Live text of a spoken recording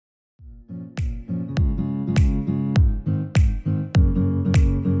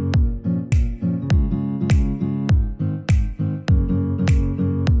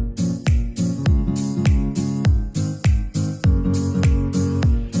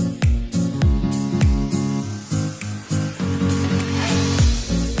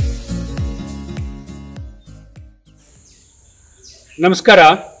ನಮಸ್ಕಾರ.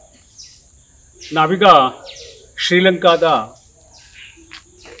 ನಾವೀಗ ಶ್ರೀಲಂಕಾದ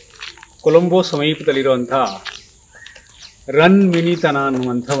ಕೊಲಂಬೋ ಸಮೀಪದಲ್ಲಿರುವಂಥ ರನ್ಮಿನಿತನ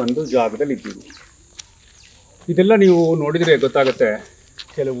ಅನ್ನುವಂಥ ಒಂದು ಜಾಗದಲ್ಲಿದ್ದೀವಿ. ಇದೆಲ್ಲ ನೀವು ನೋಡಿದರೆ ಗೊತ್ತಾಗುತ್ತೆ.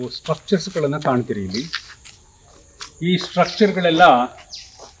 ಕೆಲವು ಸ್ಟ್ರಕ್ಚರ್ಸ್ಗಳನ್ನು ಕಾಣ್ತೀರಿ ಇಲ್ಲಿ. ಈ ಸ್ಟ್ರಕ್ಚರ್ಗಳೆಲ್ಲ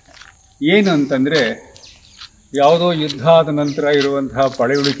ಏನು ಅಂತಂದರೆ ಯಾವುದೋ ಯುದ್ಧ ಆದ ನಂತರ ಇರುವಂತಹ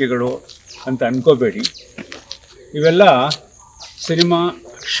ಪಳೆಯುಳಿಕೆಗಳು ಅಂತ ಅಂದ್ಕೋಬೇಡಿ. ಇವೆಲ್ಲ ಸಿನಿಮಾ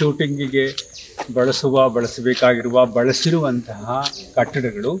ಶೂಟಿಂಗಿಗೆ ಬಳಸಿರುವಂತಹ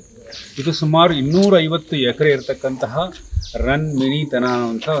ಕಟ್ಟಡಗಳು. ಇದು ಸುಮಾರು 250 ಎಕರೆ ಇರತಕ್ಕಂತಹ ರನ್ಮಿನಿತನ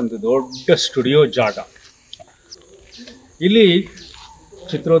ಅಂತ ಒಂದು ದೊಡ್ಡ ಸ್ಟುಡಿಯೋ ಜಾಗ. ಇಲ್ಲಿ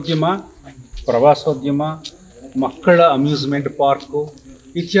ಚಿತ್ರೋದ್ಯಮ, ಪ್ರವಾಸೋದ್ಯಮ, ಮಕ್ಕಳ ಅಮ್ಯೂಸ್ಮೆಂಟ್ ಪಾರ್ಕು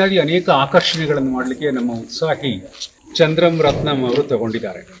ಇತ್ಯಾದಿ ಅನೇಕ ಆಕರ್ಷಣೆಗಳನ್ನು ಮಾಡಲಿಕ್ಕೆ ನಮ್ಮ ಉತ್ಸಾಹಿ ಚಂದ್ರರತ್ನಂ ಅವರು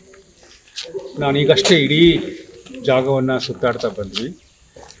ತಗೊಂಡಿದ್ದಾರೆ. ನಾನೀಗಷ್ಟೇ ಇಡೀ ಜಾಗವನ್ನು ಸುತ್ತಾಡ್ತಾ ಬಂದ್ವಿ.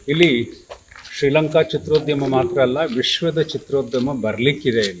 ಇಲ್ಲಿ ಶ್ರೀಲಂಕಾ ಚಿತ್ರೋದ್ಯಮ ಮಾತ್ರ ಅಲ್ಲ, ವಿಶ್ವದ ಚಿತ್ರೋದ್ಯಮ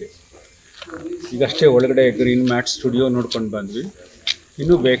ಬರಲಿಕ್ಕಿದೆ ಇಲ್ಲಿ. ಈಗಷ್ಟೇ ಒಳಗಡೆ ಗ್ರೀನ್ ಮ್ಯಾಟ್ ಸ್ಟುಡಿಯೋ ನೋಡ್ಕೊಂಡು ಬಂದ್ವಿ.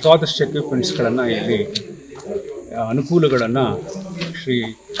 ಇನ್ನೂ ಬೇಕಾದಷ್ಟು ಎಕ್ವಿಪ್ಮೆಂಟ್ಸ್ಗಳನ್ನು ಇಲ್ಲಿ ಅನುಕೂಲಗಳನ್ನು ಶ್ರೀ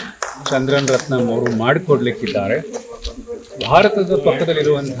ಚಂದ್ರರತ್ನಂ ಅವರು ಮಾಡಿಕೊಡ್ಲಿಕ್ಕಿದ್ದಾರೆ. ಭಾರತದ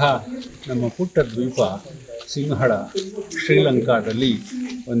ಪಕ್ಕದಲ್ಲಿರುವಂತಹ ನಮ್ಮ ಪುಟ್ಟ ದ್ವೀಪ ಸಿಂಹಳ ಶ್ರೀಲಂಕಾದಲ್ಲಿ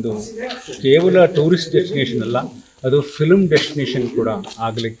ಒಂದು ಕೇವಲ ಟೂರಿಸ್ಟ್ ಡೆಸ್ಟಿನೇಷನ್ ಅಲ್ಲ, ಅದು ಫಿಲ್ಮ್ ಡೆಸ್ಟಿನೇಷನ್ ಕೂಡ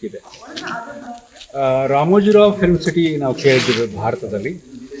ಆಗಲಿಕ್ಕಿದೆ. ರಾಮೋಜಿರಾವ್ ಫಿಲ್ಮ್ ಸಿಟಿ ನಾವು ಕೇಳಿದ್ದೀವಿ ಭಾರತದಲ್ಲಿ.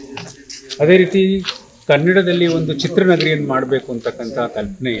 ಅದೇ ರೀತಿ ಕನ್ನಡದಲ್ಲಿ ಒಂದು ಚಿತ್ರನಗರಿಯನ್ನು ಮಾಡಬೇಕು ಅಂತಕ್ಕಂಥ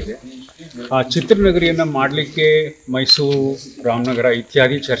ಕಲ್ಪನೆ ಇದೆ. ಆ ಚಿತ್ರನಗರಿಯನ್ನು ಮಾಡಲಿಕ್ಕೆ ಮೈಸೂರು, ರಾಮನಗರ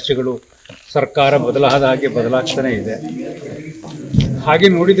ಇತ್ಯಾದಿ ಚರ್ಚೆಗಳು ಸರ್ಕಾರ ಬದಲಾದ ಹಾಗೆ ಬದಲಾಗ್ತಾನೇ ಇದೆ. ಹಾಗೆ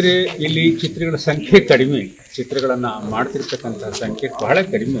ನೋಡಿದರೆ ಇಲ್ಲಿ ಚಿತ್ರಗಳ ಸಂಖ್ಯೆ ಕಡಿಮೆ, ಚಿತ್ರಗಳನ್ನು ಮಾಡ್ತಿರ್ತಕ್ಕಂಥ ಸಂಖ್ಯೆ ಬಹಳ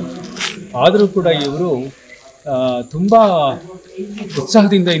ಕಡಿಮೆ. ಆದರೂ ಕೂಡ ಇವರು ತುಂಬ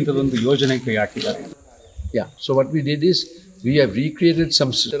ಉತ್ಸಾಹದಿಂದ ಇಂಥದ್ದೊಂದು ಯೋಜನೆ ಕೈ ಹಾಕಿದ್ದಾರೆ. So what we did is we have recreated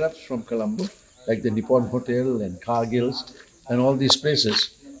some setups from Colombo, like the Nippon Hotel and Cargill's and all these places.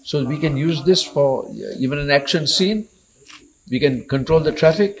 So we can use this for even an action scene. We can control the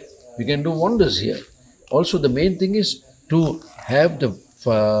traffic. We can do wonders here. Also, the main thing is to have the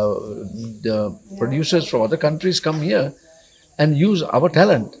producers from other countries come here and use our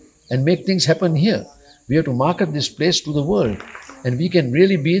talent and make things happen here. We have to market this place to the world, and we can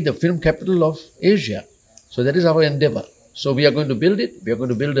really be the film capital of Asia. So that is our endeavor. So we are going to build it. We are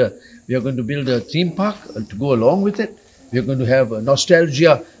going to build a theme park to go along with it. We are going to have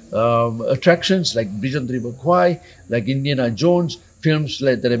nostalgia attractions like Bridge on the River Kwai, like Indiana Jones, films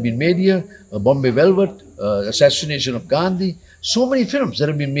that have been made here, Bombay Velvet, Assassination of Gandhi. So many films that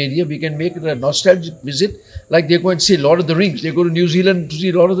have been made here. We can make it a nostalgic visit, like they go and see Lord of the Rings. They go to New Zealand to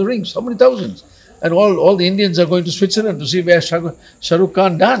see Lord of the Rings. How many thousands? And all the Indians are going to Switzerland to see where Shah Rukh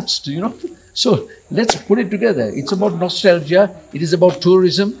Khan danced, you know. So let's put it together. It's about nostalgia. It is about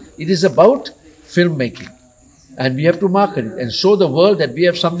tourism. It is about filmmaking. And we have to market it and show the world that we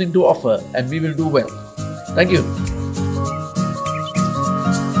have something to offer, and we will do well. Thank you.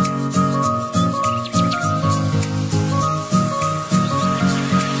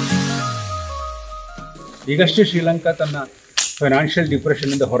 ಈಗಷ್ಟೇ ಶ್ರೀಲಂಕಾ ತನ್ನ financial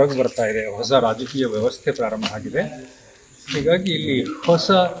ಡಿಪ್ರೆಷನ್ನಿಂದ ಹೊರಗೆ ಬರ್ತಾ ಇದೆ. ಹೊಸ ರಾಜಕೀಯ ವ್ಯವಸ್ಥೆ ಪ್ರಾರಂಭ ಆಗಿದೆ. ಹೀಗಾಗಿ ಇಲ್ಲಿ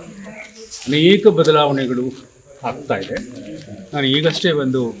ಅನೇಕ ಬದಲಾವಣೆಗಳು ಆಗ್ತಾ ಇದೆ. ನಾನು ಈಗಷ್ಟೇ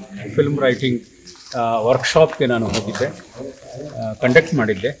ಒಂದು ಫಿಲ್ಮ್ ರೈಟಿಂಗ್ ವರ್ಕ್ಶಾಪ್ಗೆ ನಾನು ಹೋಗಿದ್ದೆ, ಕಂಡಕ್ಟ್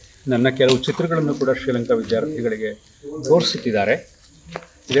ಮಾಡಿದ್ದೆ. ನನ್ನ ಕೆಲವು ಚಿತ್ರಗಳನ್ನು ಕೂಡ ಶ್ರೀಲಂಕಾ ವಿದ್ಯಾರ್ಥಿಗಳಿಗೆ ತೋರಿಸುತ್ತಿದ್ದಾರೆ.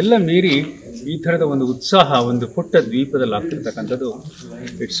 ಇದೆಲ್ಲ ಮೀರಿ ಈ ಥರದ ಒಂದು ಉತ್ಸಾಹ ಒಂದು ಪುಟ್ಟ ದ್ವೀಪದಲ್ಲಿ ಆಗ್ತಿರ್ತಕ್ಕಂಥದ್ದು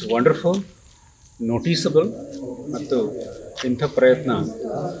ಇಟ್ಸ್ ವಂಡರ್ಫುಲ್, ನೋಟಿಸಬಲ್. ಮತ್ತು ಇಂಥ ಪ್ರಯತ್ನ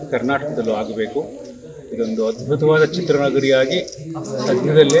ಕರ್ನಾಟಕದಲ್ಲೂ ಆಗಬೇಕು. ಇದೊಂದು ಅದ್ಭುತವಾದ ಚಿತ್ರನಗರಿಯಾಗಿ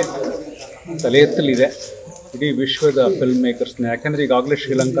ಸದ್ಯದಲ್ಲೇ ತಲೆ ಎತ್ತಲಿದೆ ಇಡೀ ವಿಶ್ವದ ಫಿಲ್ಮ್ ಮೇಕರ್ಸ್ನ. ಯಾಕೆಂದರೆ ಈಗಾಗಲೇ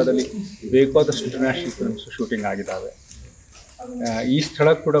ಶ್ರೀಲಂಕಾದಲ್ಲಿ ಬೇಕಾದಷ್ಟು ಇಂಟರ್ನ್ಯಾಷನಲ್ ಫಿಲ್ಮ್ಸ್ ಶೂಟಿಂಗ್ ಆಗಿದ್ದಾವೆ. ಈ ಸ್ಥಳ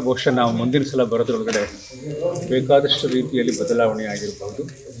ಕೂಡ ಬಹುಶಃ ನಾವು ಮುಂದಿನ ಸಲ ಬರೋದ್ರೊಳಗಡೆ ಬೇಕಾದಷ್ಟು ರೀತಿಯಲ್ಲಿ ಬದಲಾವಣೆ ಆಗಿರಬಹುದು.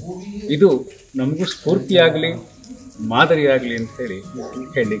 ಇದು ನಮಗೂ ಸ್ಫೂರ್ತಿಯಾಗಲಿ, ಮಾದರಿಯಾಗಲಿ ಅಂತ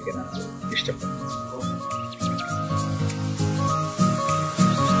ಹೇಳಲಿಕ್ಕೆ ನಾನು ಇಷ್ಟಪಡ್ತೀನಿ.